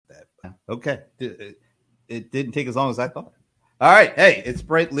Okay. It didn't take as long as I thought. All right. Hey, it's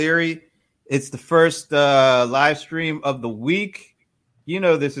Brent Leary. It's the first live stream of the week. You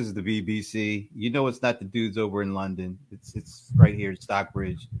know this is the BBC. You know it's not the dudes over in London. It's right here at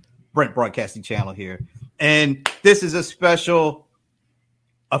Stockbridge, Brent Broadcasting Channel here. And this is a special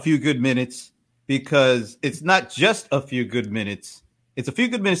A Few Good Minutes because it's not just a few good minutes. It's a few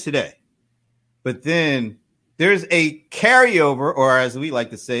good minutes today. But then there's a carryover, or as we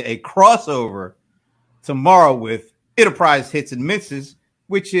like to say, a crossover tomorrow with Enterprise Hits and Misses,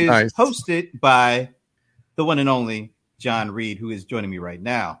 which is hosted by the one and only John Reed, who is joining me right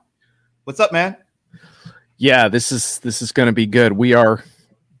now. What's up, man? Yeah, this is going to be good. We are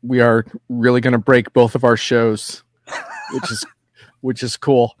really going to break both of our shows, which is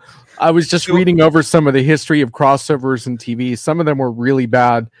cool. I was just reading over some of the history of crossovers in TV. Some of them were really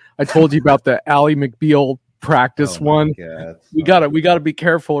bad. I told you about the Ally McBeal practice one. God. We gotta be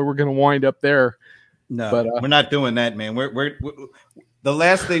careful, or we're going to wind up there. No, but we're not doing that, man. We're the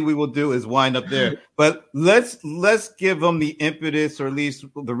last thing we will do is wind up there. But let's give them the impetus, or at least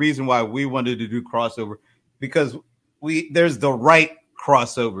the reason why we wanted to do crossover, because there's the right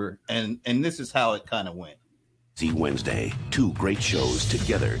crossover, and this is how it kind of went. See Wednesday, two great shows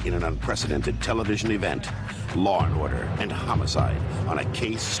together in an unprecedented television event. Law and Order and Homicide on a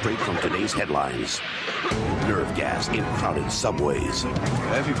case straight from today's headlines. Nerve gas in crowded subways.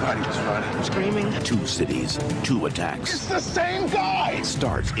 Everybody was running, screaming. Two cities, two attacks. It's the same guy! It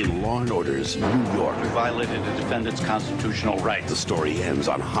starts in Law and Order's New York. We violated a defendant's constitutional rights. The story ends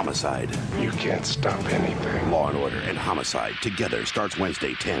on Homicide. You can't stop anything. Law and Order and Homicide together starts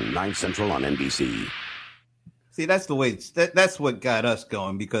Wednesday, 9 Central on NBC. See, that's the way. That's what got us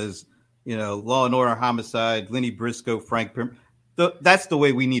going, because Law and Order, Homicide, Lenny Briscoe, Frank Pym. That's the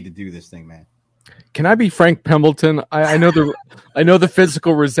way we need to do this thing, man. Can I be Frank Pembleton? I know the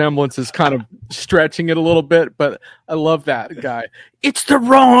physical resemblance is kind of stretching it a little bit, but I love that guy. It's the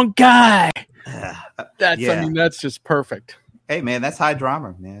wrong guy. That's just perfect. Hey, man, that's high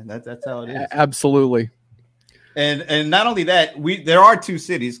drama, man. That's how it is. Absolutely. And not only that, there are two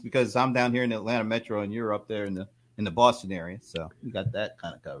cities, because I'm down here in the Atlanta metro and you're up there in the Boston area, so we got that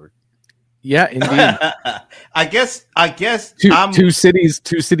kind of covered. Yeah, indeed. I guess two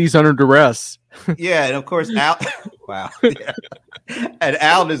cities under duress. Yeah, and of course Al. Wow. Yeah. And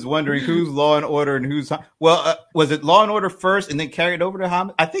Al is wondering who's Law and Order and who's was it Law and Order first and then carried over to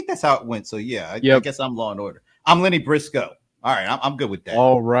Homicide? I think that's how it went. So yeah, I guess I'm Law and Order. I'm Lenny Briscoe. All right, I'm good with that.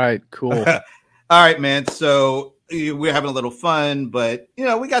 All right, cool. All right, man. So we're having a little fun, but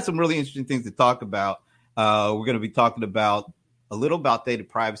we got some really interesting things to talk about. We're going to be talking about a little about data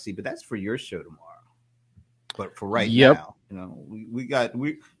privacy, but that's for your show tomorrow. But for right now,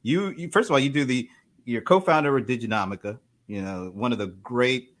 you first of all, you're co-founder of Diginomica, one of the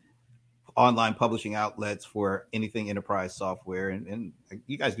great online publishing outlets for anything enterprise software, and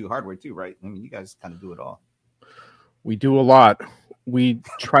you guys do hardware too, right? I mean, you guys kind of do it all. We do a lot. We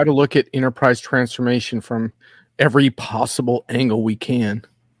try to look at enterprise transformation from every possible angle we can.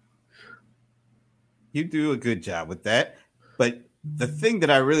 You do a good job with that. But the thing that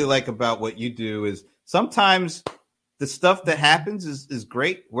I really like about what you do is sometimes the stuff that happens is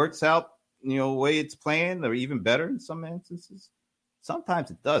great, works out, the way it's planned, or even better in some instances.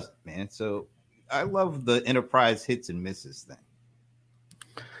 Sometimes it doesn't, man. So I love the enterprise hits and misses thing.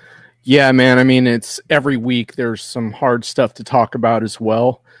 Yeah, man. I mean, it's every week there's some hard stuff to talk about as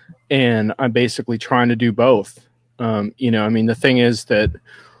well. And I'm basically trying to do both. The thing is that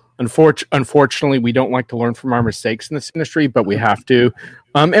unfortunately, we don't like to learn from our mistakes in this industry, but we have to.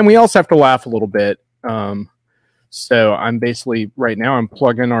 And we also have to laugh a little bit. So I'm basically right now I'm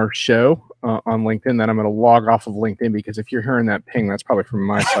plugging our show on LinkedIn. Then I'm going to log off of LinkedIn, because if you're hearing that ping, that's probably from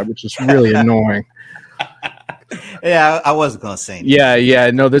my side, which is really annoying. Yeah, I wasn't going to say anything.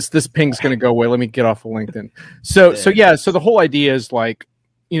 Yeah. No, this ping's going to go away. Let me get off of LinkedIn. So the whole idea is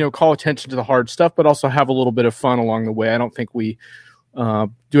call attention to the hard stuff, but also have a little bit of fun along the way. I don't think we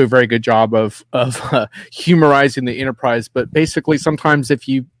do a very good job of humorizing the enterprise, but basically sometimes if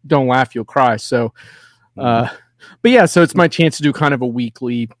you don't laugh, you'll cry. So, so it's my chance to do kind of a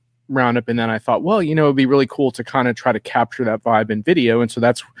weekly roundup. And then I thought, it'd be really cool to kind of try to capture that vibe in video. And so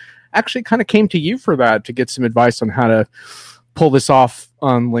that's actually kind of came to you for that, to get some advice on how to pull this off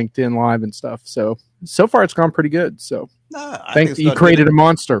on LinkedIn Live and stuff. So far it's gone pretty good. So thanks. You created a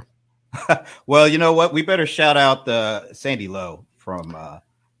monster. Well, you know what? We better shout out Sandy Lowe from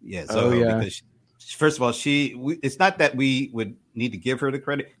Zoho, because first of all, it's not that we would need to give her the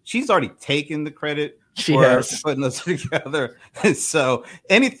credit. She's already taken the credit for putting us together. So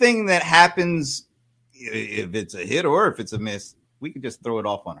anything that happens, if it's a hit or if it's a miss, we can just throw it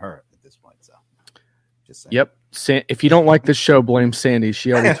off on her at this point. So, just saying. Yep. If you don't like this show, blame Sandy.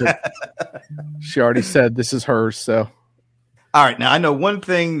 She already said this is hers. So, all right. Now I know one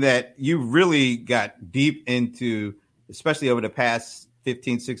thing that you really got deep into, especially over the past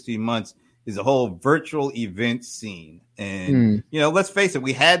 15, 16 months, is the whole virtual event scene. And let's face it,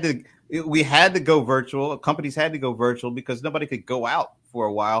 we had to go virtual. Companies had to go virtual because nobody could go out for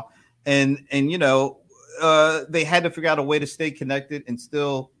a while, and they had to figure out a way to stay connected and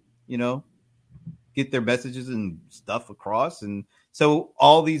still, get their messages and stuff across. And so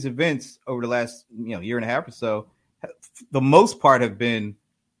all these events over the last, year and a half or so, the most part have been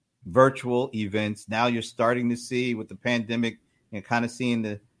virtual events. Now you're starting to see with the pandemic and kind of seeing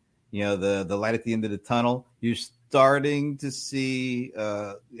the light at the end of the tunnel. You're starting to see,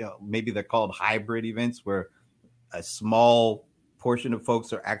 maybe they're called hybrid events where a small portion of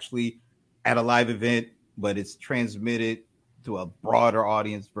folks are actually at a live event, but it's transmitted to a broader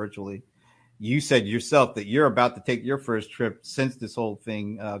audience virtually. You said yourself that you're about to take your first trip since this whole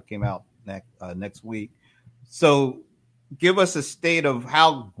thing came out next week. So give us a state of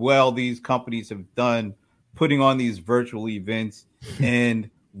how well these companies have done putting on these virtual events, and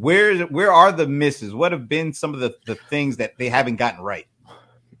where are the misses? What have been some of the things that they haven't gotten right?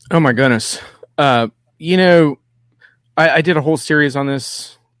 Oh my goodness. I did a whole series on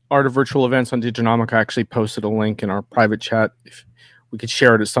this, Art of Virtual Events, on Diginomic. I actually posted a link in our private chat if we could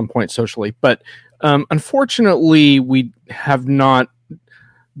share it at some point socially. But unfortunately, we have not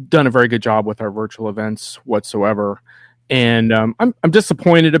done a very good job with our virtual events whatsoever. And I'm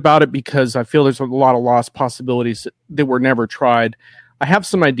disappointed about it because I feel there's a lot of lost possibilities that were never tried. I have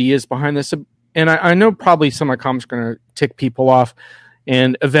some ideas behind this, and I know probably some of my comments are going to tick people off,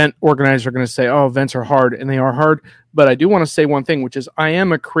 and event organizers are going to say, oh, events are hard, and they are hard. But I do want to say one thing, which is I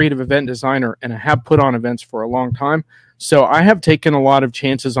am a creative event designer, and I have put on events for a long time. So I have taken a lot of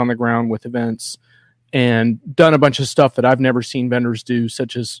chances on the ground with events and done a bunch of stuff that I've never seen vendors do,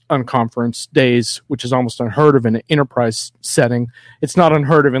 such as unconference days, which is almost unheard of in an enterprise setting. It's not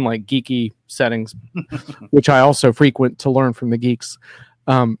unheard of in like geeky settings, which I also frequent to learn from the geeks.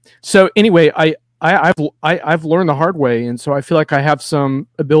 So anyway, I've learned the hard way, and so I feel like I have some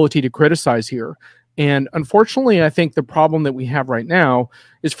ability to criticize here. And unfortunately, I think the problem that we have right now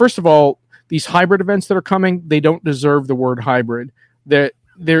is, first of all, these hybrid events that are coming, they don't deserve the word hybrid. They're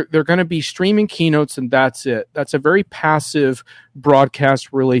going to be streaming keynotes, and that's it. That's a very passive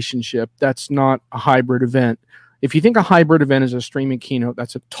broadcast relationship. That's not a hybrid event. If you think a hybrid event is a streaming keynote,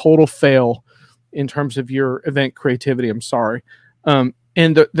 that's a total fail in terms of your event creativity. I'm sorry. And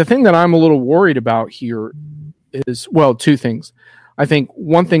the thing that I'm a little worried about here is, well, two things. I think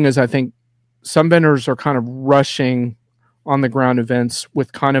one thing is I think some vendors are kind of rushing on the ground events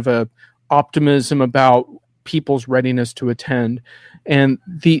with kind of a optimism about people's readiness to attend. And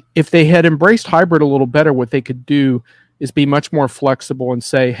if they had embraced hybrid a little better, what they could do is be much more flexible and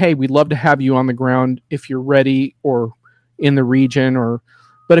say, hey, we'd love to have you on the ground if you're ready or in the region,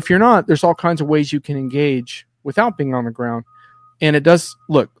 but if you're not, there's all kinds of ways you can engage without being on the ground. And it does,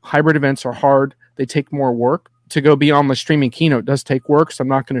 look, hybrid events are hard. They take more work. To go beyond the streaming keynote does take work, so I'm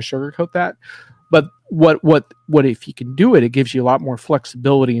not going to sugarcoat that. But what if you can do it? It gives you a lot more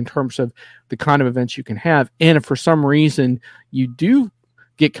flexibility in terms of the kind of events you can have. And if for some reason you do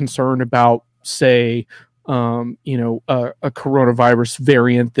get concerned about, say, a coronavirus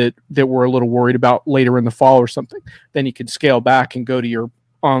variant that we're a little worried about later in the fall or something, then you can scale back and go to your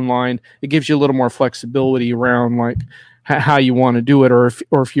online. It gives you a little more flexibility around like how you want to do it, or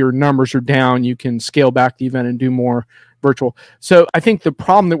if your numbers are down, you can scale back the event and do more virtual. So I think the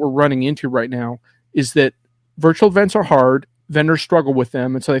problem that we're running into right now is that virtual events are hard. Vendors struggle with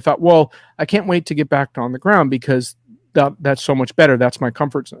them. And so they thought, well, I can't wait to get back on the ground because that's so much better. That's my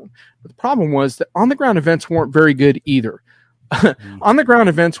comfort zone. But the problem was that on the ground events weren't very good either. On the ground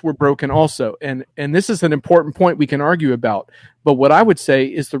events were broken also. And this is an important point we can argue about. But what I would say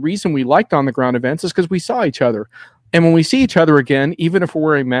is the reason we liked on the ground events is because we saw each other. And when we see each other again, even if we're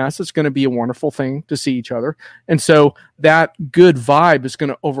wearing masks, it's going to be a wonderful thing to see each other. And so that good vibe is going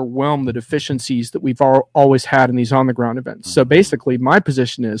to overwhelm the deficiencies that we've always had in these on-the-ground events. So basically, my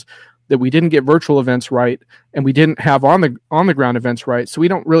position is that we didn't get virtual events right, and we didn't have on-the-ground events right. So we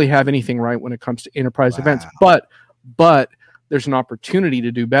don't really have anything right when it comes to enterprise events. But there's an opportunity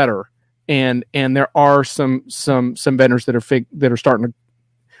to do better, and there are some vendors that are starting to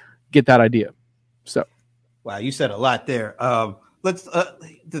get that idea. So. Wow, you said a lot there.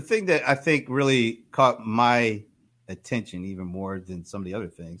 The thing that I think really caught my attention even more than some of the other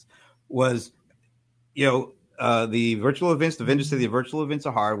things was, the virtual events. The vendors say the virtual events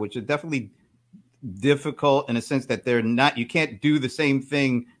are hard, which are definitely difficult in a sense that they're not. You can't do the same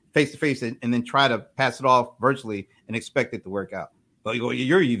thing face to face and then try to pass it off virtually and expect it to work out. But what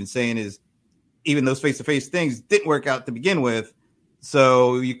you're even saying is even those face to face things didn't work out to begin with,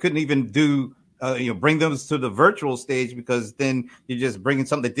 so you couldn't even do bring them to the virtual stage because then you're just bringing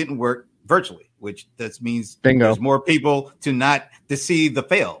something that didn't work virtually, which that means Bingo. There's more people to see the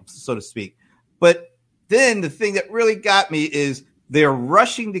fail, so to speak. But then the thing that really got me is they're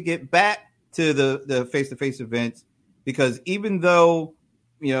rushing to get back to the face-to-face events because even though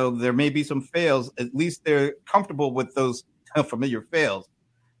there may be some fails, at least they're comfortable with those familiar fails,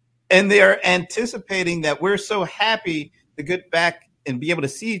 and they're anticipating that we're so happy to get back and be able to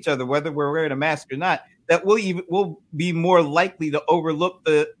see each other, whether we're wearing a mask or not, that we'll be more likely to overlook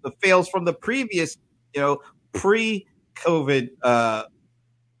the fails from the previous, pre-COVID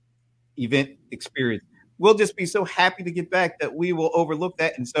event experience. We'll just be so happy to get back that we will overlook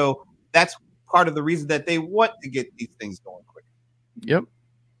that. And so that's part of the reason that they want to get these things going quicker. Yep.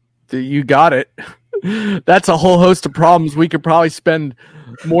 You got it. That's a whole host of problems. We could probably spend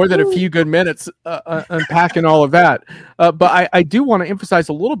more than a few good minutes unpacking all of that. But I do want to emphasize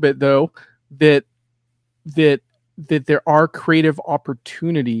a little bit, though, that there are creative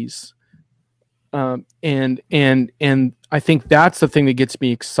opportunities. And I think that's the thing that gets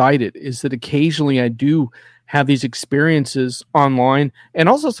me excited is that occasionally I do have these experiences online and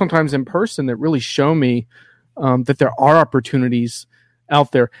also sometimes in person that really show me that there are opportunities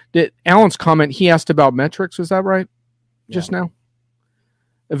out there. Did Alan's comment, he asked about metrics, was that right? Just now?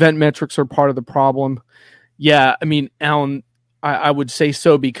 Event metrics are part of the problem. Yeah, I mean, Alan, I would say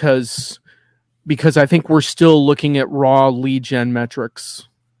so because I think we're still looking at raw lead gen metrics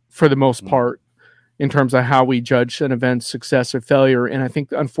for the most part in terms of how we judge an event's success or failure. And I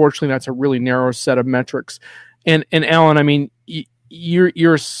think, unfortunately, that's a really narrow set of metrics. And Alan, I mean,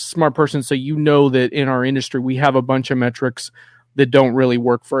 you're a smart person, so you know that in our industry, we have a bunch of metrics that don't really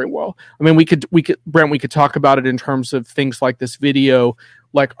work very well. I mean, we could Brent, we could talk about it in terms of things like this video.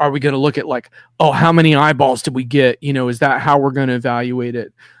 Like, are we going to look at how many eyeballs did we get? Is that how we're going to evaluate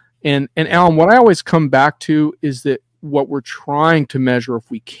it? And Alan, what I always come back to is that what we're trying to measure, if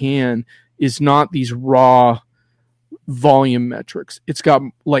we can, is not these raw volume metrics. It's got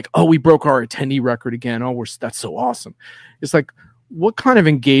we broke our attendee record again. Oh, that's so awesome. It's like, what kind of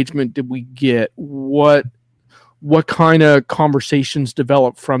engagement did we get? What kind of conversations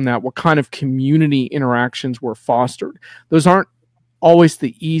developed from that? What kind of community interactions were fostered? Those aren't always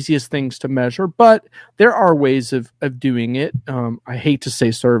the easiest things to measure, but there are ways of doing it. I hate to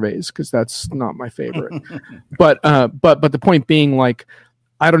say surveys because that's not my favorite. but the point being, I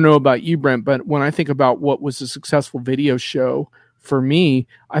don't know about you, Brent, but when I think about what was a successful video show for me,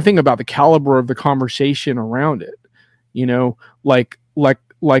 I think about the caliber of the conversation around it.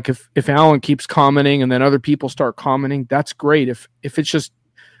 If Alan keeps commenting and then other people start commenting, that's great. If it's just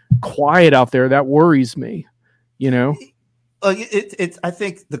quiet out there, that worries me. I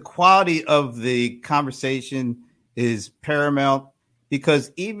think the quality of the conversation is paramount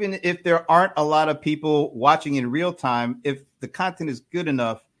because even if there aren't a lot of people watching in real time, if the content is good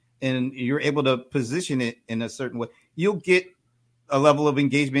enough and you're able to position it in a certain way, you'll get a level of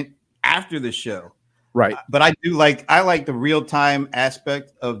engagement after the show. Right. But I like the real time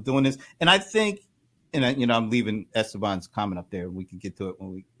aspect of doing this. And I think, I'm leaving Esteban's comment up there. We can get to it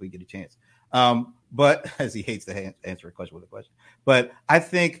when we get a chance. But as he hates to answer a question with a question, but I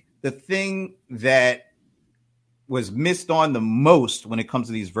think the thing that was missed on the most when it comes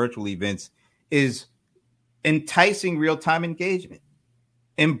to these virtual events is enticing real-time engagement,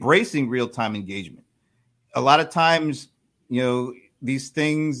 embracing real-time engagement. A lot of times,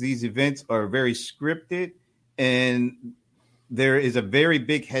 these events are very scripted, and there is a very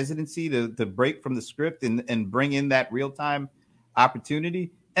big hesitancy to break from the script and bring in that real-time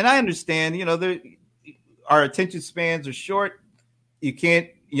opportunity. And I understand, our attention spans are short. You can't,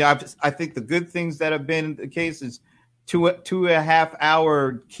 I think the good things that have been the case is 2.5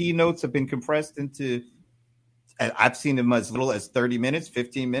 hour keynotes have been compressed into, I've seen them as little as 30 minutes,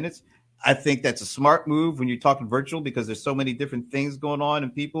 15 minutes. I think that's a smart move when you're talking virtual because there's so many different things going on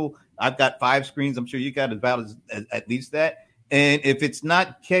and people. I've got 5 screens. I'm sure you got about at least that. And if it's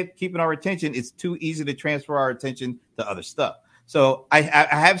not keeping our attention, it's too easy to transfer our attention to other stuff. So I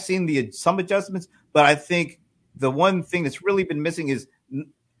have seen some adjustments, but I think the one thing that's really been missing is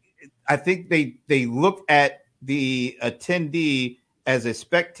I think they look at the attendee as a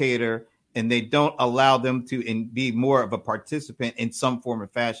spectator and they don't allow them to be more of a participant in some form or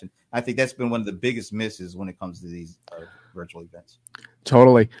fashion. I think that's been one of the biggest misses when it comes to these virtual events.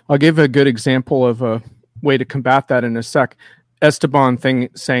 Totally. I'll give a good example of a way to combat that in a sec. Esteban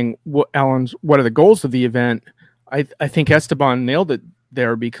saying, Alan's, what are the goals of the event? I think Esteban nailed it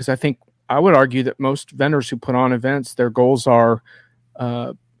there, because I would argue that most vendors who put on events, their goals are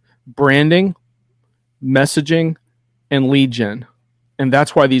branding, messaging, and lead gen. And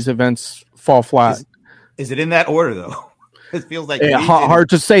that's why these events fall flat. Is it in that order though? It feels like hard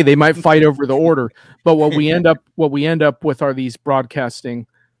to say. They might fight over the order, but what we end up with are these broadcasting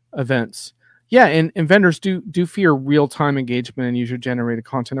events. Yeah, and vendors do fear real time engagement and user generated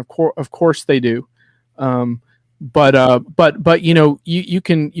content. Of course they do. But you know, you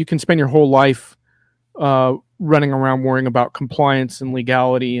can spend your whole life running around worrying about compliance and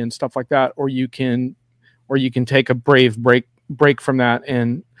legality and stuff like that, or you can take a brave break from that.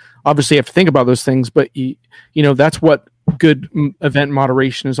 And obviously you have to think about those things, but you know, that's what good event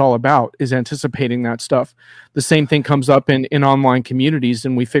moderation is all about, is anticipating that stuff. The same thing comes up in online communities,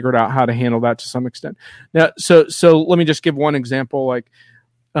 and we figured out how to handle that to some extent. Now, so let me just give one example, like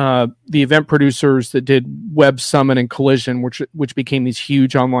the event producers that did Web Summit and Collision, which became these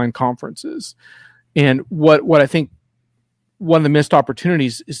huge online conferences. And what I think one of the missed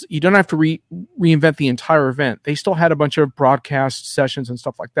opportunities is you don't have to reinvent the entire event. They still had a bunch of broadcast sessions and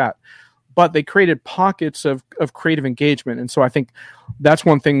stuff like that, but they created pockets of creative engagement. And so I think that's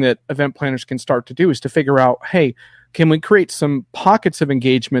one thing that event planners can start to do, is to figure out, hey, can we create some pockets of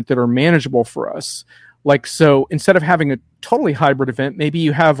engagement that are manageable for us? Like, so instead of having a totally hybrid event, maybe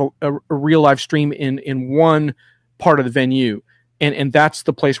you have a real live stream in one part of the venue. And that's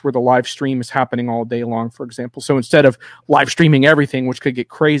the place where the live stream is happening all day long, for example. So instead of live streaming everything, which could get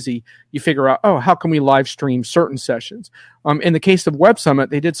crazy, you figure out, oh, how can we live stream certain sessions? In the case of Web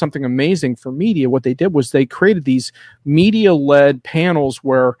Summit, they did something amazing for media. What they did was they created these media-led panels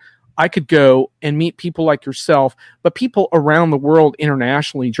where I could go and meet people like yourself, but people around the world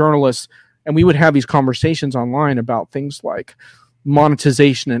internationally, journalists, and we would have these conversations online about things like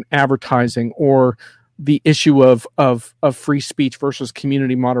monetization and advertising, or the issue of free speech versus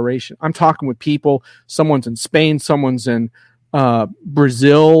community moderation. I'm talking with people, someone's in Spain, someone's in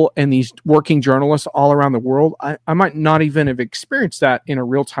Brazil, and these working journalists all around the world. I might not even have experienced that in a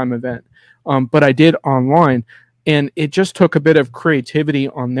real-time event, but I did online. And it just took a bit of creativity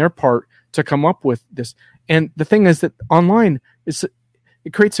on their part to come up with this. And the thing is that online,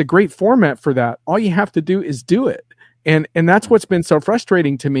 it creates a great format for that. All you have to do is do it. And that's what's been so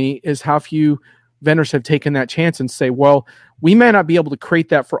frustrating to me, is how few vendors have taken that chance and say, well, we may not be able to create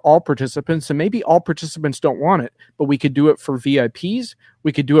that for all participants, and maybe all participants don't want it, but we could do it for VIPs.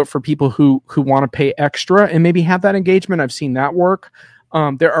 We could do it for people who want to pay extra and maybe have that engagement. I've seen that work.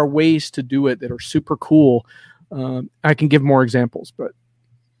 There are ways to do it that are super cool. I can give more examples, but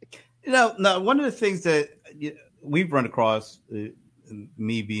now one of the things that we've run across,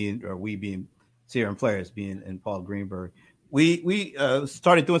 we being CRM Players, being and Paul Greenberg, we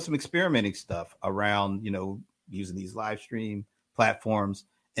started doing some experimenting stuff around, using these live stream platforms.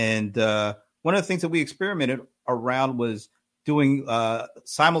 And one of the things that we experimented around was doing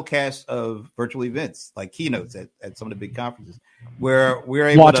simulcast of virtual events, like keynotes at some of the big conferences, where we're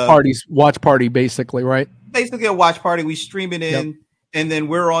able watch party, basically, right? Basically a watch party. We stream it in, yep. And then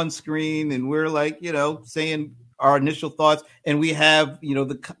we're on screen and we're like, saying our initial thoughts, and we have,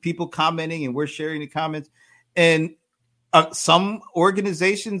 the people commenting, and we're sharing the comments. And some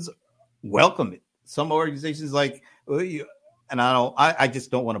organizations welcome it. Some organizations I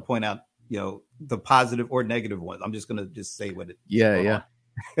just don't want to point out, the positive or negative ones. I'm just going to say what it. Yeah.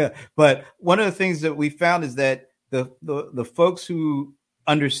 But one of the things that we found is that the folks who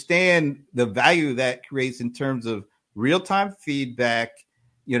understand the value that creates in terms of real-time feedback,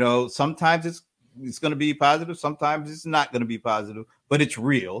 sometimes it's going to be positive, sometimes it's not going to be positive, but it's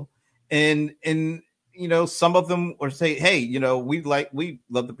real. And some of them or say, hey, we'd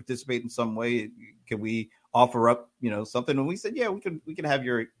love to participate in some way. Can we offer up, something? And we said, yeah, we can have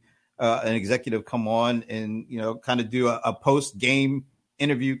your an executive come on and kind of do a post game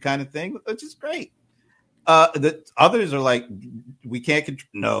interview kind of thing, which is great. The others are like, we can't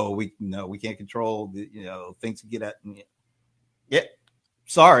we can't control the things to get at. Yeah,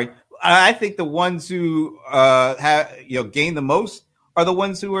 sorry. I think the ones who have gain the most are the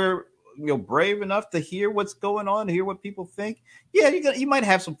ones who are brave enough to hear what's going on, hear what people think. Yeah, you might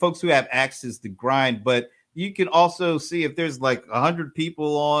have some folks who have axes to grind, but you can also see if there's like 100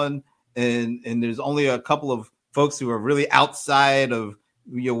 people on, and there's only a couple of folks who are really outside of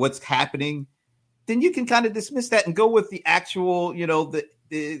what's happening, then you can kind of dismiss that and go with the actual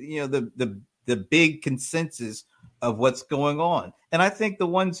the big consensus of what's going on. And I think the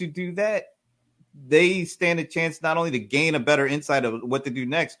ones who do that, they stand a chance not only to gain a better insight of what to do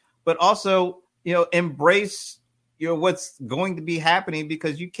next, but also, embrace, what's going to be happening,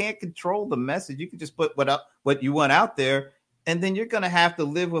 because you can't control the message. You can just put what you want out there, and then you're going to have to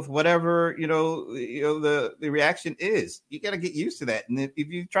live with whatever the reaction is. You got to get used to that, and if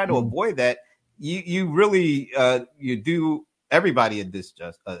you try to avoid that, you really you do everybody a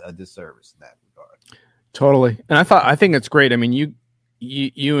disservice in that regard. Totally. And I think it's great. I mean, you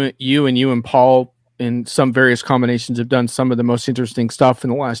and Paul in some various combinations have done some of the most interesting stuff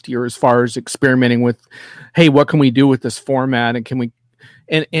in the last year as far as experimenting with, hey, what can we do with this format? And can we,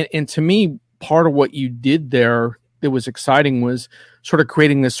 and to me, part of what you did there that was exciting was sort of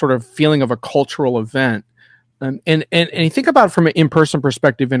creating this sort of feeling of a cultural event. And you think about it from an in-person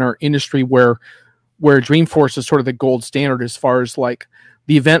perspective in our industry where Dreamforce is sort of the gold standard as far as like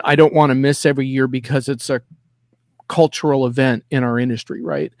the event I don't want to miss every year because it's a cultural event in our industry,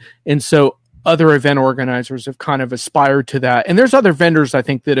 right? And so other event organizers have kind of aspired to that. And there's other vendors, I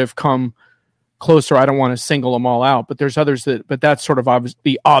think, that have come closer. I don't want to single them all out, but there's others but that's sort of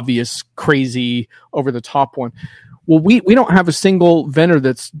the obvious, crazy, over the top one. Well, we don't have a single vendor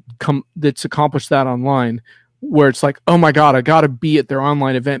that's accomplished that online, where it's like, oh my God, I got to be at their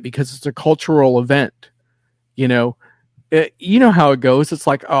online event because it's a cultural event. You know how it goes. It's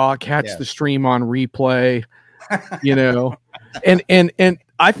like, oh, I'll catch the stream on replay, and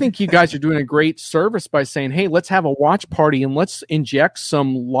I think you guys are doing a great service by saying, hey, let's have a watch party and let's inject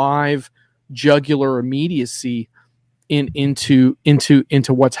some live jugular immediacy into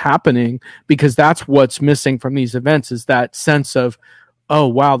what's happening, because that's what's missing from these events, is that sense of, oh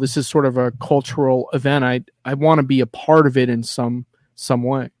wow, this is sort of a cultural event. I want to be a part of it in some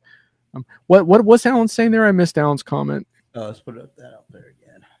way. What was Alan saying there? I missed Alan's comment. Let's put that out there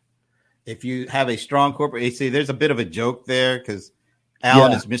again. If you have a strong corporate, see, there's a bit of a joke there because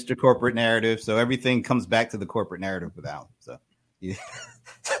Alan is Mr. Corporate Narrative, so everything comes back to the corporate narrative with Alan. So, yeah.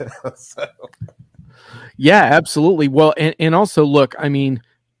 Yeah, absolutely. Well, and also, look, I mean,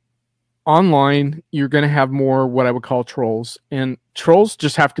 online, you're going to have more what I would call trolls, and trolls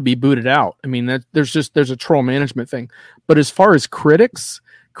just have to be booted out. I mean, there's a troll management thing. But as far as critics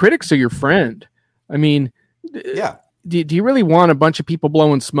are your friend. I mean, yeah. Do you really want a bunch of people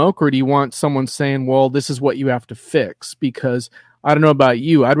blowing smoke, or do you want someone saying, well, this is what you have to fix? Because I don't know about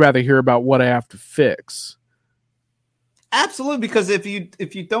you, I'd rather hear about what I have to fix. Absolutely, because if you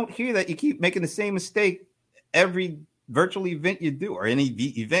don't hear that, you keep making the same mistake every virtual event you do, or any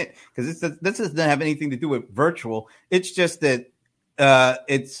event, because this doesn't have anything to do with virtual. It's just that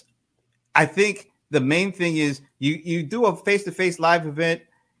I think the main thing is you do a face-to-face live event,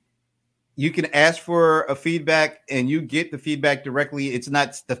 you can ask for a feedback and you get the feedback directly.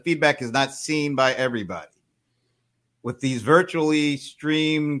 The feedback is not seen by everybody. With these virtually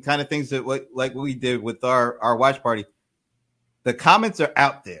streamed kind of things that like we did with our watch party, the comments are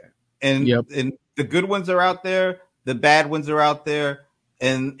out there, and the good ones are out there, the bad ones are out there,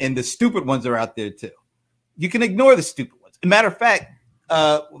 and the stupid ones are out there too. You can ignore the stupid ones. As a matter of fact,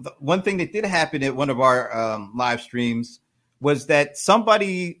 one thing that did happen at one of our live streams was that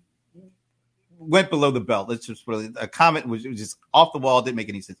somebody went below the belt. Let's just really, a comment was just off the wall, didn't make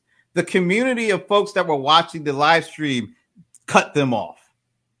any sense. The community of folks that were watching the live stream cut them off.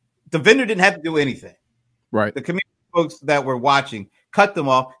 The vendor didn't have to do anything. Right. The community of folks that were watching cut them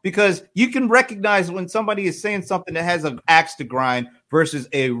off, because you can recognize when somebody is saying something that has an axe to grind versus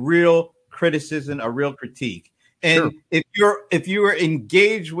a real criticism, a real critique. And if you're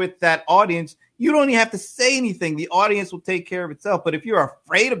engaged with that audience, you don't even have to say anything. The audience will take care of itself. But if you're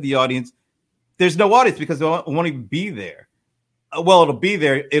afraid of the audience, there's no audience, because it won't even be there. Well, it'll be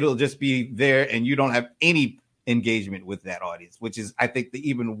there. It'll just be there, and you don't have any engagement with that audience, which is, I think, the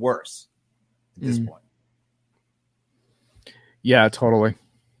even worse at this point. Yeah, totally.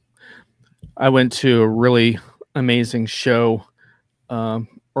 I went to a really amazing show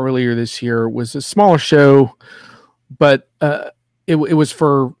earlier this year. It was a smaller show, but it was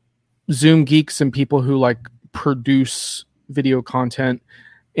for Zoom geeks and people who like produce video content.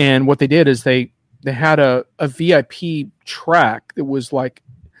 And what they did is they had a VIP track that was like,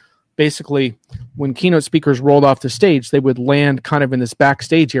 basically when keynote speakers rolled off the stage, they would land kind of in this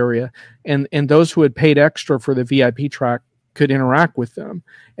backstage area, and those who had paid extra for the VIP track could interact with them.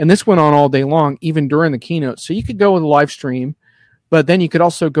 And this went on all day long, even during the keynote. So you could go with a live stream, but then you could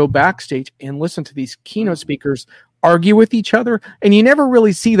also go backstage and listen to these keynote speakers argue with each other. And you never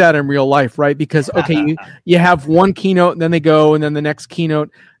really see that in real life, right? Because, okay, you have one keynote and then they go, and then the next keynote.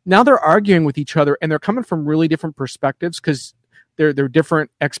 Now they're arguing with each other, and they're coming from really different perspectives because they're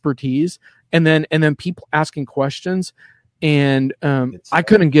different expertise. And then people asking questions, and I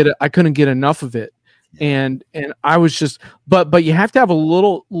couldn't get enough of it. And I was just, but you have to have a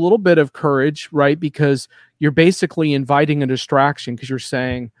little bit of courage, right? Because you're basically inviting a distraction, because you're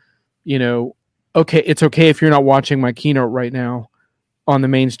saying, okay, it's okay if you're not watching my keynote right now on the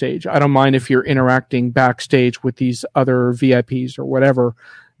main stage. I don't mind if you're interacting backstage with these other VIPs or whatever.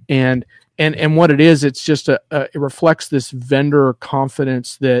 And what it is, it's just it reflects this vendor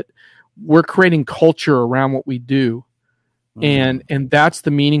confidence that we're creating culture around what we do. And that's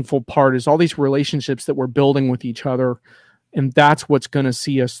the meaningful part, is all these relationships that we're building with each other. And that's what's going to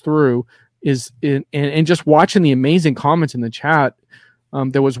see us through, and just watching the amazing comments in the chat.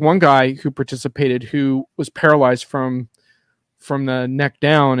 There was one guy who participated who was paralyzed from the neck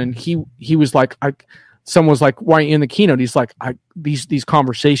down. And he was like, someone was like, why are you in the keynote? He's like, these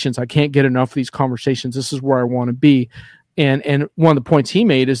conversations, I can't get enough of these conversations. This is where I want to be. And one of the points he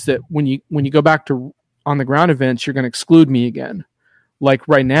made is that when you go back to on the ground events, you're going to exclude me again. Like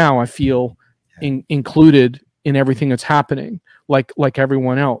right now, I feel included in everything that's happening, like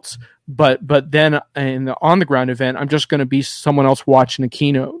everyone else. But then in the on the ground event, I'm just going to be someone else watching the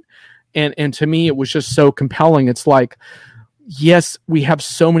keynote. And to me, it was just so compelling. It's like, yes, we have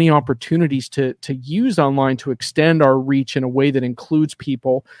so many opportunities to use online to extend our reach in a way that includes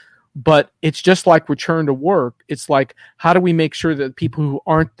people. But it's just like return to work. It's like, how do we make sure that people who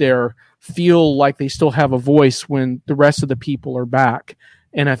aren't there feel like they still have a voice when the rest of the people are back?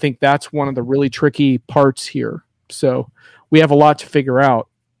 And I think that's one of the really tricky parts here. So we have a lot to figure out.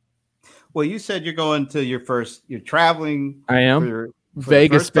 Well, you said you're traveling. I am. For Vegas,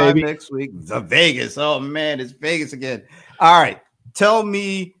 the first time baby. next week. The Vegas. Oh man, it's Vegas again. All right. Tell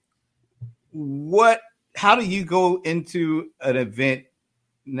me how do you go into an event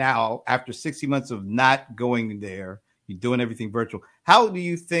now after 60 months of not going there? You're doing everything virtual. How do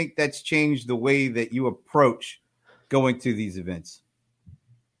you think that's changed the way that you approach going to these events?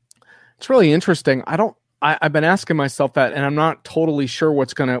 It's really interesting. I've been asking myself that, and I'm not totally sure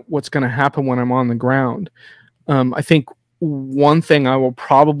what's gonna happen when I'm on the ground. I think one thing I will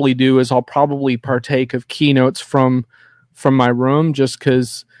probably do is I'll probably partake of keynotes from my room, just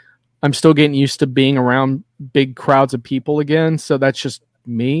because I'm still getting used to being around big crowds of people again. So that's just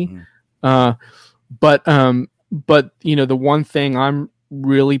me. But the one thing I'm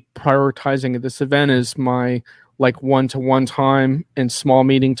really prioritizing at this event is my like one-to-one time and small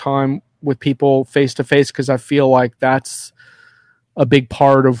meeting time with people face to face, because I feel like that's a big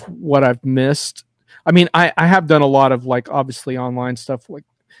part of what I've missed. I mean, I have done a lot of like obviously online stuff,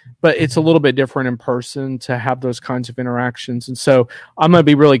 but it's a little bit different in person to have those kinds of interactions. And so I'm going to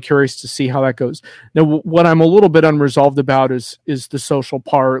be really curious to see how that goes. Now, what I'm a little bit unresolved about is the social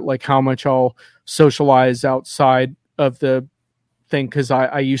part, like how much I'll socialize outside of the thing. Cause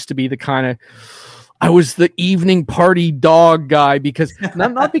I used to be I was the evening party dog guy, because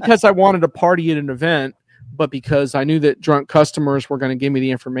not because I wanted to party at an event, but because I knew that drunk customers were going to give me the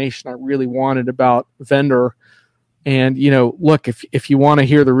information I really wanted about vendor. And, look, if you want to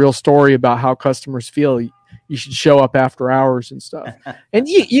hear the real story about how customers feel, you should show up after hours and stuff. And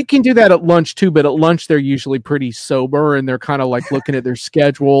you can do that at lunch too, but at lunch they're usually pretty sober, and they're kind of like looking at their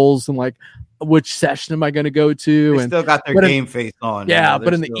schedules and like, which session am I going to go to? They still got their game face on. Yeah,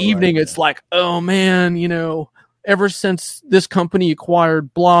 but in the evening, it's like, oh man, ever since this company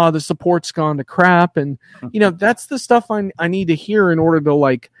acquired blah, the support's gone to crap. And, that's the stuff I need to hear in order to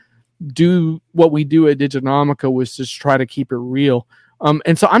like do what we do at Diginomica, was just try to keep it real.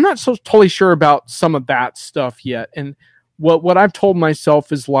 And so I'm not so totally sure about some of that stuff yet. And what I've told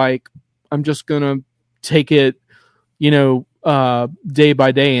myself is like, I'm just going to take it, day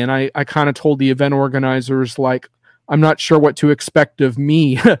by day. And I kind of told the event organizers, like, I'm not sure what to expect of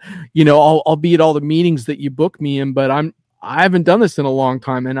me. I'll be at all the meetings that you book me in, but I haven't done this in a long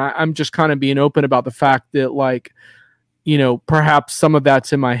time. And I'm just kind of being open about the fact that, like, perhaps some of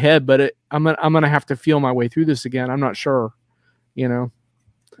that's in my head, but I'm going to have to feel my way through this again. I'm not sure,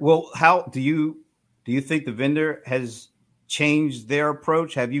 Well, how do you think the vendor has changed their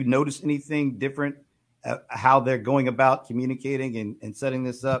approach? Have you noticed anything different, how they're going about communicating and setting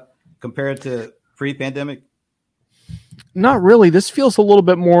this up compared to pre-pandemic? Not really. This feels a little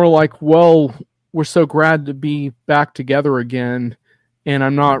bit more like, well, we're so glad to be back together again. And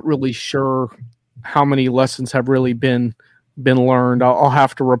I'm not really sure how many lessons have really been learned. I'll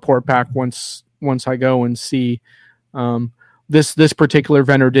have to report back once I go and see. This particular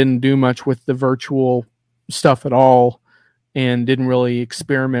vendor didn't do much with the virtual stuff at all, and didn't really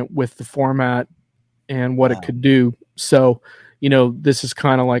experiment with the format and what it could do. So, this is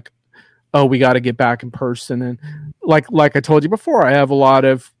kind of like, oh, we got to get back in person. And like I told you before, I have a lot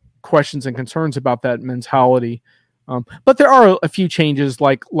of questions and concerns about that mentality. But there are a few changes,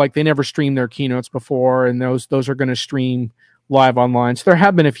 like they never streamed their keynotes before, and those are going to stream live online. So there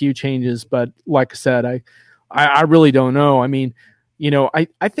have been a few changes, but like I said, I really don't know. I mean,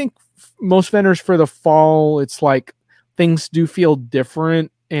 I think most vendors for the fall, it's like things do feel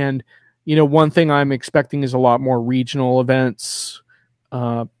different. And, one thing I'm expecting is a lot more regional events,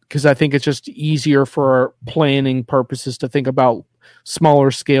 because I think it's just easier for planning purposes to think about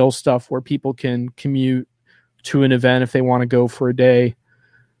smaller scale stuff where people can commute to an event if they want to go for a day.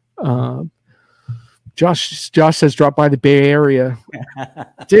 Josh says drop by the Bay Area.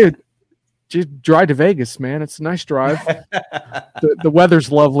 Dude, just drive to Vegas, man. It's a nice drive. The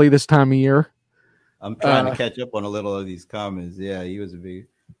weather's lovely this time of year. I'm trying to catch up on a little of these comments. Yeah, he was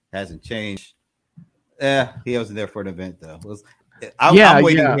hasn't changed. Yeah, he wasn't there for an event though. I'm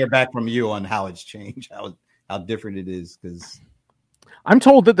waiting to hear back from you on how it's changed, how different it is, because I'm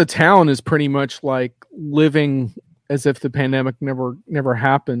told that the town is pretty much like living as if the pandemic never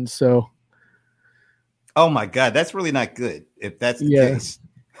happened. So, oh my God, that's really not good if that's the case.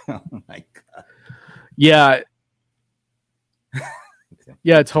 Oh my God. Yeah.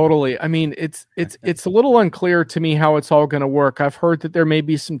 Yeah, totally. I mean, it's a little unclear to me how it's all going to work. I've heard that there may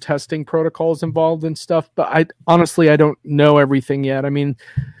be some testing protocols involved and stuff, but I don't know everything yet. I mean,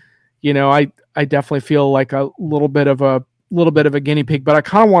 I definitely feel like a little bit of a guinea pig, but I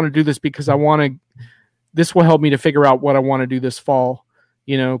kind of want to do this because this will help me to figure out what I want to do this fall,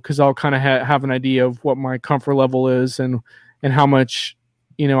 because I'll kind of have an idea of what my comfort level is and how much,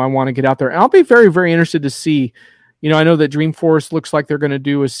 I want to get out there. And I'll be very, very interested to see. I know that Dreamforce looks like they're going to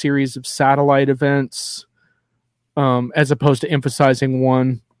do a series of satellite events, as opposed to emphasizing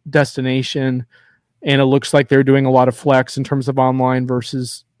one destination. And it looks like they're doing a lot of flex in terms of online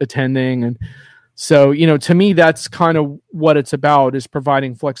versus attending. And so, to me, that's kind of what it's about, is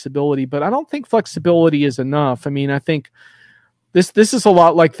providing flexibility. But I don't think flexibility is enough. I mean, I think this is a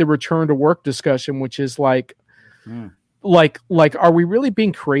lot like the return to work discussion, which is like, are we really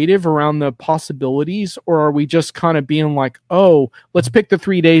being creative around the possibilities, or are we just kind of being like, oh, let's pick the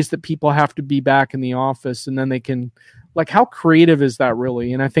 3 days that people have to be back in the office and then they can, like, how creative is that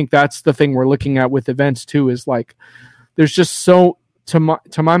really? And I think that's the thing we're looking at with events too, is like, there's just to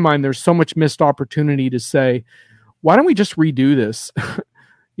my mind, there's so much missed opportunity to say, why don't we just redo this?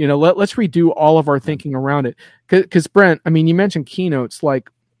 Let's redo all of our thinking around it. Because Brent, I mean, you mentioned keynotes, like,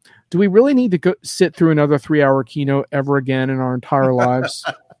 do we really need to go sit through another 3-hour keynote ever again in our entire lives?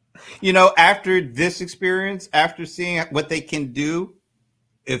 After this experience, after seeing what they can do,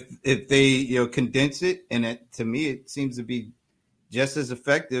 if they condense it, and to me it seems to be just as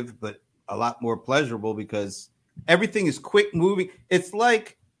effective, but a lot more pleasurable because everything is quick moving. It's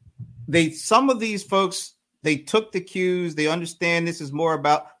like some of these folks, they took the cues. They understand this is more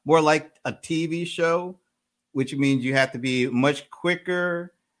like a TV show, which means you have to be much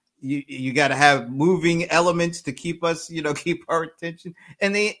quicker. You got to have moving elements to keep us, keep our attention.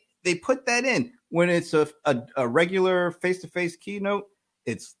 And they put that in. When it's a regular face-to-face keynote,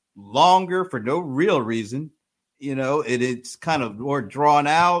 it's longer for no real reason. It's kind of more drawn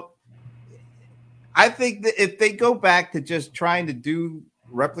out. I think that if they go back to just trying to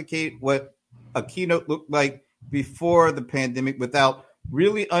replicate what a keynote looked like before the pandemic without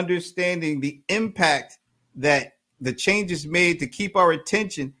really understanding the impact that the changes made to keep our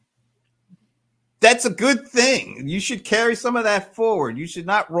attention, that's a good thing. You should carry some of that forward. You should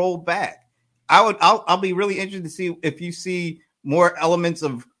not roll back. I'll be really interested to see if you see more elements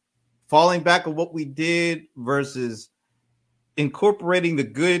of falling back on what we did versus incorporating the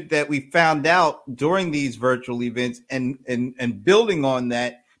good that we found out during these virtual events and building on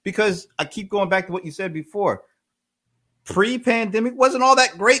that, because I keep going back to what you said before. Pre-pandemic wasn't all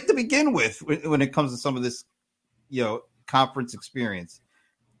that great to begin with when it comes to some of this, conference experience.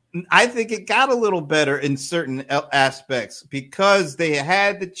 I think it got a little better in certain aspects because they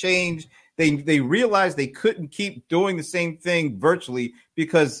had to change. They realized they couldn't keep doing the same thing virtually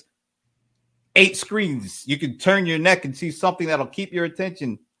because 8 screens, you can turn your neck and see something that'll keep your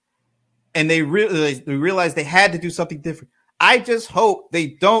attention. And they realized they had to do something different. I just hope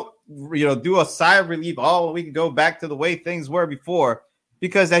they don't, do a sigh of relief. Oh, we can go back to the way things were before,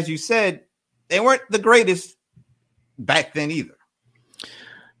 because as you said, they weren't the greatest back then either.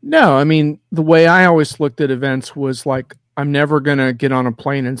 No, I mean, the way I always looked at events was like, I'm never going to get on a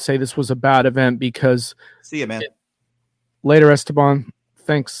plane and say this was a bad event because... See you, man. Later, Esteban.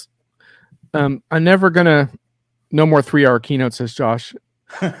 Thanks. I'm never going to... No more 3-hour keynotes, says Josh.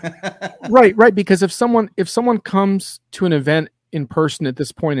 Right. Because if someone comes to an event in person at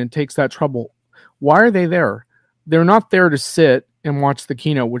this point and takes that trouble, why are they there? They're not there to sit and watch the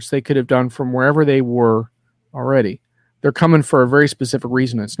keynote, which they could have done from wherever they were already. They're coming for a very specific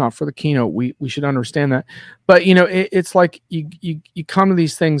reason. It's not for the keynote. We should understand that. But it's like you come to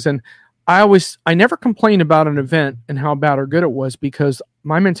these things, and I never complained about an event and how bad or good it was, because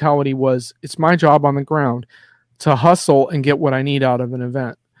my mentality was, it's my job on the ground to hustle and get what I need out of an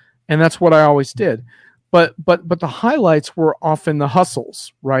event. And that's what I always did. But the highlights were often the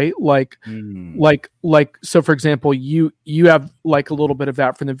hustles, right? Like so for example, you have like a little bit of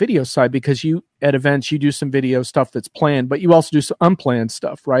that from the video side, because you at events you do some video stuff that's planned, but you also do some unplanned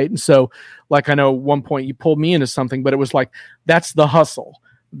stuff, right? And so like I know at one point you pulled me into something, but it was like, that's the hustle.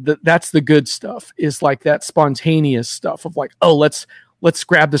 That's the good stuff, is like that spontaneous stuff of like, oh, let's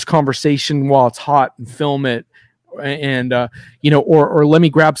grab this conversation while it's hot and film it. And or let me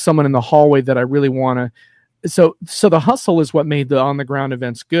grab someone in the hallway that I really want to. So the hustle is what made the on the ground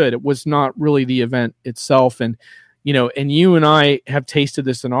events good. It was not really the event itself. And and you and I have tasted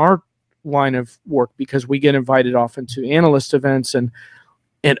this in our line of work, because we get invited often to analyst events, and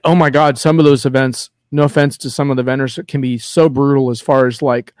oh my God, some of those events, no offense to some of the vendors, can be so brutal as far as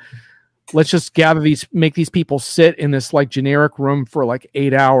like, let's just make these people sit in this like generic room for like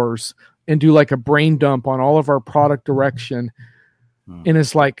 8 hours and do like a brain dump on all of our product direction. And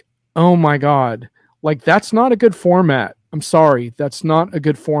it's like, oh my God, like that's not a good format. I'm sorry. That's not a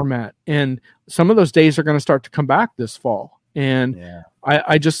good format. And some of those days are going to start to come back this fall. And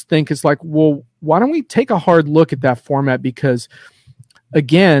I just think it's like, well, why don't we take a hard look at that format? Because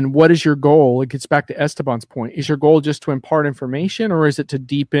again, what is your goal? It gets back to Esteban's point. Is your goal just to impart information, or is it to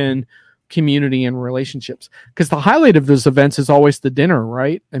deepen community and relationships? Because the highlight of those events is always the dinner,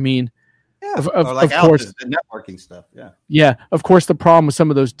 right? I mean, of course, the networking stuff. Yeah. Of course, the problem with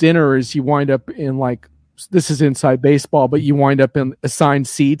some of those dinners is you wind up in like, this is inside baseball, but you wind up in assigned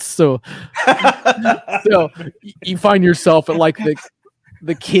seats. So you find yourself at like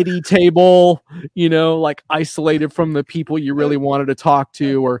the kiddie table, like isolated from the people you really wanted to talk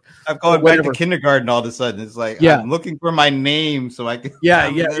to, or I'm going back to kindergarten all of a sudden. It's like, I'm looking for my name so I can.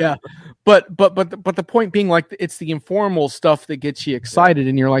 Yeah. But the point being, like, it's the informal stuff that gets you excited,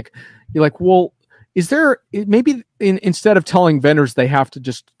 and you're like, well, is there maybe instead of telling vendors they have to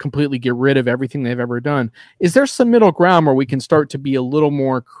just completely get rid of everything they've ever done, is there some middle ground where we can start to be a little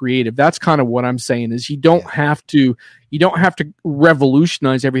more creative? That's kind of what I'm saying, is you don't have to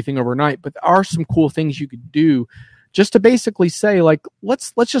revolutionize everything overnight, but there are some cool things you could do just to basically say, like,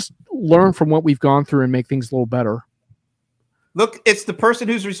 let's just learn from what we've gone through and make things a little better. Look, it's the person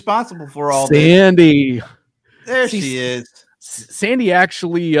who's responsible for all Sandy. this. There she is. Sandy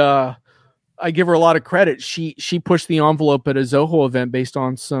actually, I give her a lot of credit. She pushed the envelope at a Zoho event based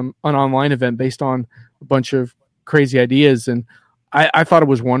on an online event based on a bunch of crazy ideas. And I thought it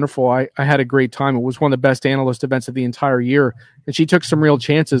was wonderful. I had a great time. It was one of the best analyst events of the entire year. And she took some real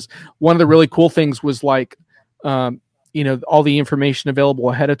chances. One of the really cool things was like, all the information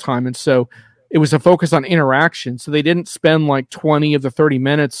available ahead of time. And so it was a focus on interaction. So they didn't spend like 20 of the 30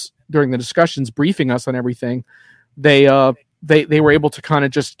 minutes during the discussions briefing us on everything. They were able to kind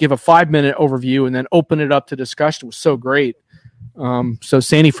of just give a 5-minute overview and then open it up to discussion. It was so great. So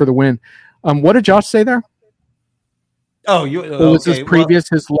Sandy for the win. What did Josh say there? Oh, what was his previous,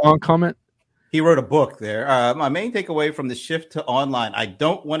 his long comment? He wrote a book there. My main takeaway from the shift to online: I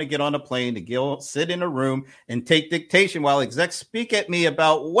don't want to get on a plane to go sit in a room and take dictation while execs speak at me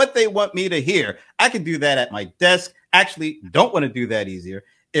about what they want me to hear. I can do that at my desk. Actually, don't want to do that easier.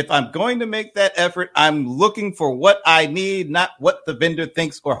 If I'm going to make that effort, I'm looking for what I need, not what the vendor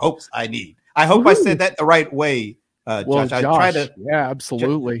thinks or hopes I need. I hope I said that the right way, Josh. I try to. Yeah,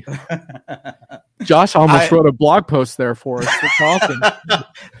 absolutely. Josh almost wrote a blog post there for us. That's awesome.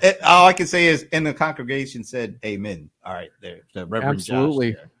 All I can say is, and the congregation said, "Amen." All right, there, the Reverend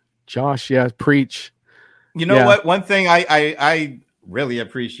absolutely, Josh. Yeah, preach. You know what? One thing I really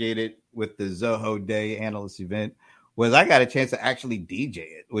appreciated with the Zoho Day analyst event was I got a chance to actually DJ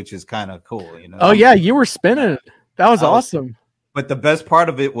it, which is kind of cool. Oh yeah, you were spinning it. That was awesome. But the best part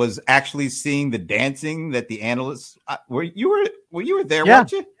of it was actually seeing the dancing that the analysts were you were there,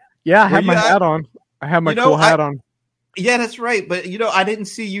 weren't you? Yeah, I had my hat on. I had my cool hat on. Yeah, that's right. But I didn't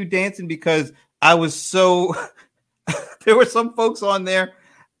see you dancing because I was so there were some folks on there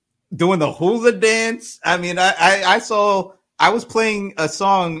doing the hula dance. I mean, I saw I was playing a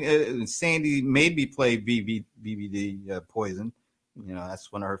song. Sandy made me play BBD Poison.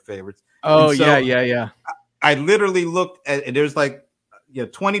 That's one of her favorites. Oh, so yeah. I literally looked at, and there's like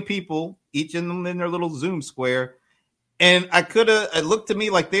 20 people, each in their little Zoom square. And it looked to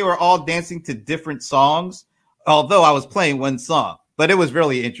me like they were all dancing to different songs, although I was playing one song. But it was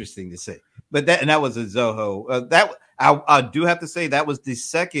really interesting to see. But that was a Zoho. I do have to say that was the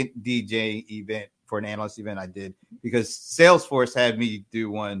second DJ event for an analyst event I did, because Salesforce had me do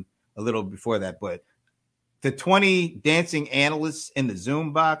one a little before that. But the 20 dancing analysts in the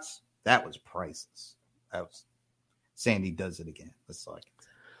Zoom box, that was priceless. Sandy does it again. That's all I can say.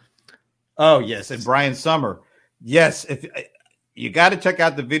 Oh, yes. And Brian Summer. Yes. If you got to check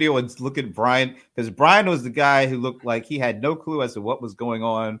out the video and look at Brian, because Brian was the guy who looked like he had no clue as to what was going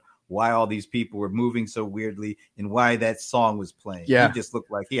on, why all these people were moving so weirdly, and why that song was playing. Yeah. He just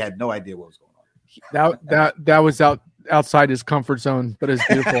looked like he had no idea what was going on. That was outside his comfort zone, but it's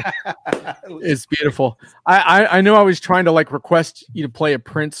beautiful. It's beautiful. I know I was trying to like request you to play a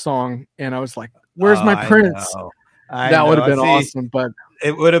Prince song, and I was like, "Where's my Prince?" That would have been awesome, but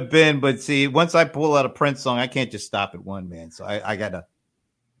it would have been. But see, once I pull out a Prince song, I can't just stop at one, man. So I gotta.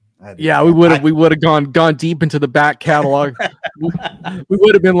 Yeah, we would have gone deep into the back catalog. we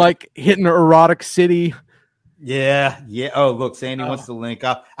would have been like hitting Erotic City. Yeah. Oh, look, Sandy wants the link.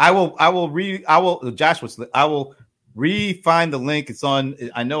 I will re-find the link. It's on.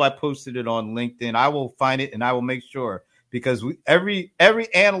 I know I posted it on LinkedIn. I will find it and I will make sure, because every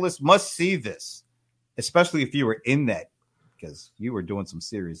analyst must see this, especially if you were in that, because you were doing some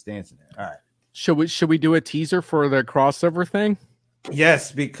serious dancing there. All right. Should we do a teaser for the crossover thing?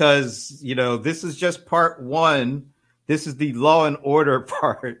 Yes, because this is just part one. This is the Law and Order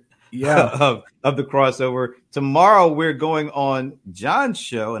part. Yeah. of the crossover. Tomorrow we're going on John's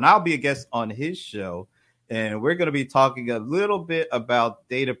show, and I'll be a guest on his show, and we're going to be talking a little bit about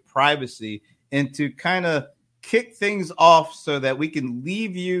data privacy, and to kind of kick things off so that we can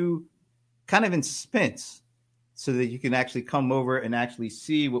leave you kind of in suspense so that you can actually come over and actually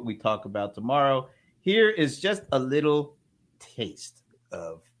see what we talk about tomorrow. Here is just a little taste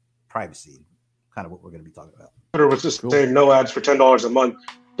of privacy, kind of what we're going to be talking about. Twitter was just saying no ads for $10 a month.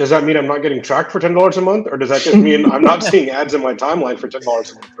 Does that mean I'm not getting tracked for $10 a month, or does that just mean I'm not seeing ads in my timeline for $10 a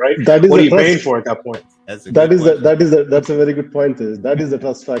month? Right? What are you paying for at that point? That's a very good point. That is the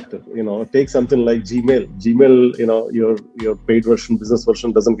trust factor. Take something like Gmail. Gmail, your paid version, business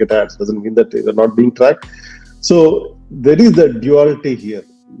version doesn't get ads. Doesn't mean that they're not being tracked. So there is the duality here.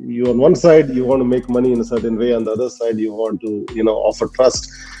 You on one side you want to make money in a certain way, on the other side you want to offer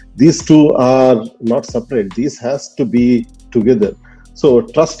trust. These two are not separate. These has to be together. So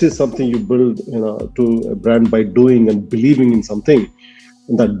trust is something you build to a brand by doing and believing in something,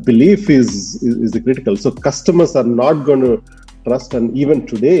 and that belief is the critical. So customers are not going to trust, and even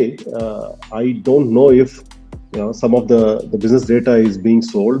today I don't know if some of the business data is being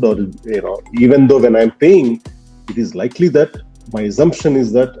sold, or even though when I'm paying, it is likely that my assumption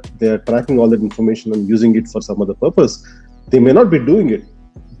is that they are tracking all that information and using it for some other purpose. They may not be doing it,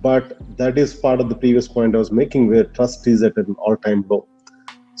 but that is part of the previous point I was making, where trust is at an all-time low.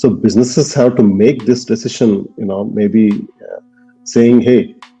 So businesses have to make this decision, maybe saying,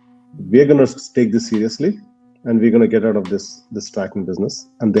 hey, we're going to take this seriously and we're going to get out of this tracking business,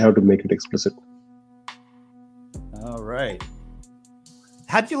 and they have to make it explicit. All right.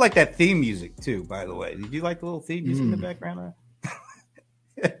 How'd you like that theme music too, by the way? Did you like the little theme music in the background?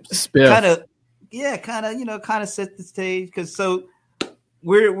 Spiff. Kind of set the stage, because so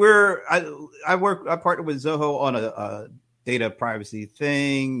I partner with Zoho on a data privacy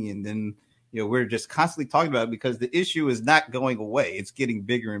thing, and then we're just constantly talking about it because the issue is not going away. It's getting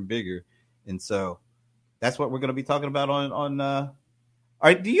bigger and bigger, and so that's what we're going to be talking about on all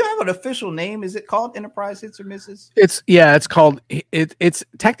right. Do you have an official name? Is it called Enterprise Hits or Misses? It's called it's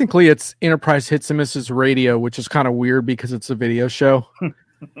technically it's Enterprise Hits and Misses Radio, which is kind of weird because it's a video show.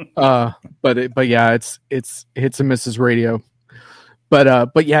 But yeah, it's Hits and Misses Radio.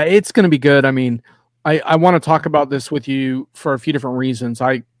 But yeah, it's going to be good. I mean, I want to talk about this with you for a few different reasons.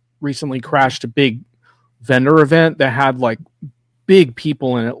 I recently crashed a big vendor event that had like big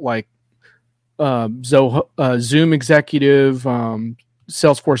people in it, like Zoom executive,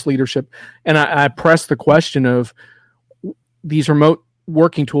 Salesforce leadership, and I pressed the question of, these remote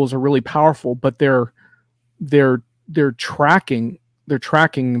working tools are really powerful, but they're tracking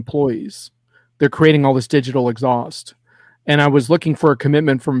employees. They're creating all this digital exhaust. And I was looking for a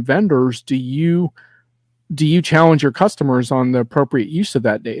commitment from vendors. Do you challenge your customers on the appropriate use of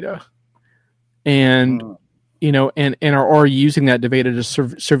that data? And and are you using that data to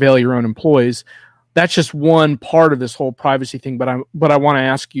surveil your own employees? That's just one part of this whole privacy thing. But I want to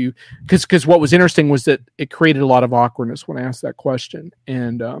ask you, because what was interesting was that it created a lot of awkwardness when I asked that question.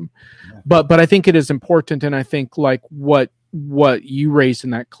 And but I think it is important, and I think like what you raised in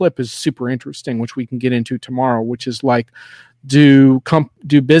that clip is super interesting, which we can get into tomorrow, which is like, do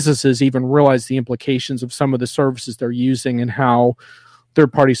businesses even realize the implications of some of the services they're using and how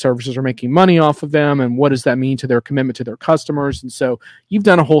third-party services are making money off of them, and what does that mean to their commitment to their customers? And so you've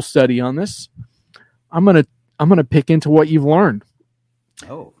done a whole study on this. I'm gonna pick into what you've learned.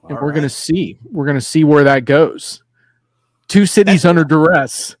 And we're gonna see where that goes. Two cities under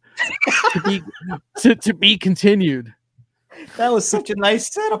duress. to be continued. That was such a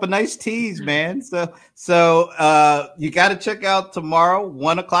nice setup, a nice tease, man. So you got to check out tomorrow,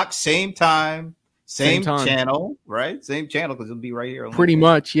 1:00, same time, same channel, right? Same channel because it'll be right here. Pretty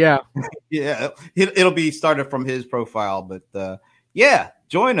much, yeah. Yeah, it'll be started from his profile, but yeah,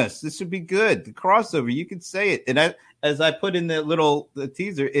 join us. This should be good. The crossover, you can say it. And as I put in the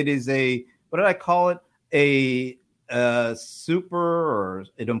teaser, it is what did I call it? A super or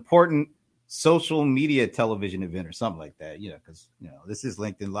an important social media television event or something like that. Because this is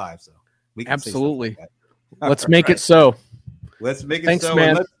LinkedIn Live, so we can absolutely. Say Let's make it so. Let's make it Thanks, so.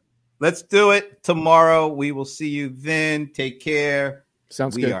 Man. Let's do it tomorrow. We will see you then. Take care.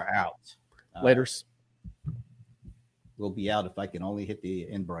 Sounds good. We are out. Laters. We'll be out if I can only hit the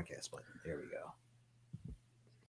end broadcast button. There we go.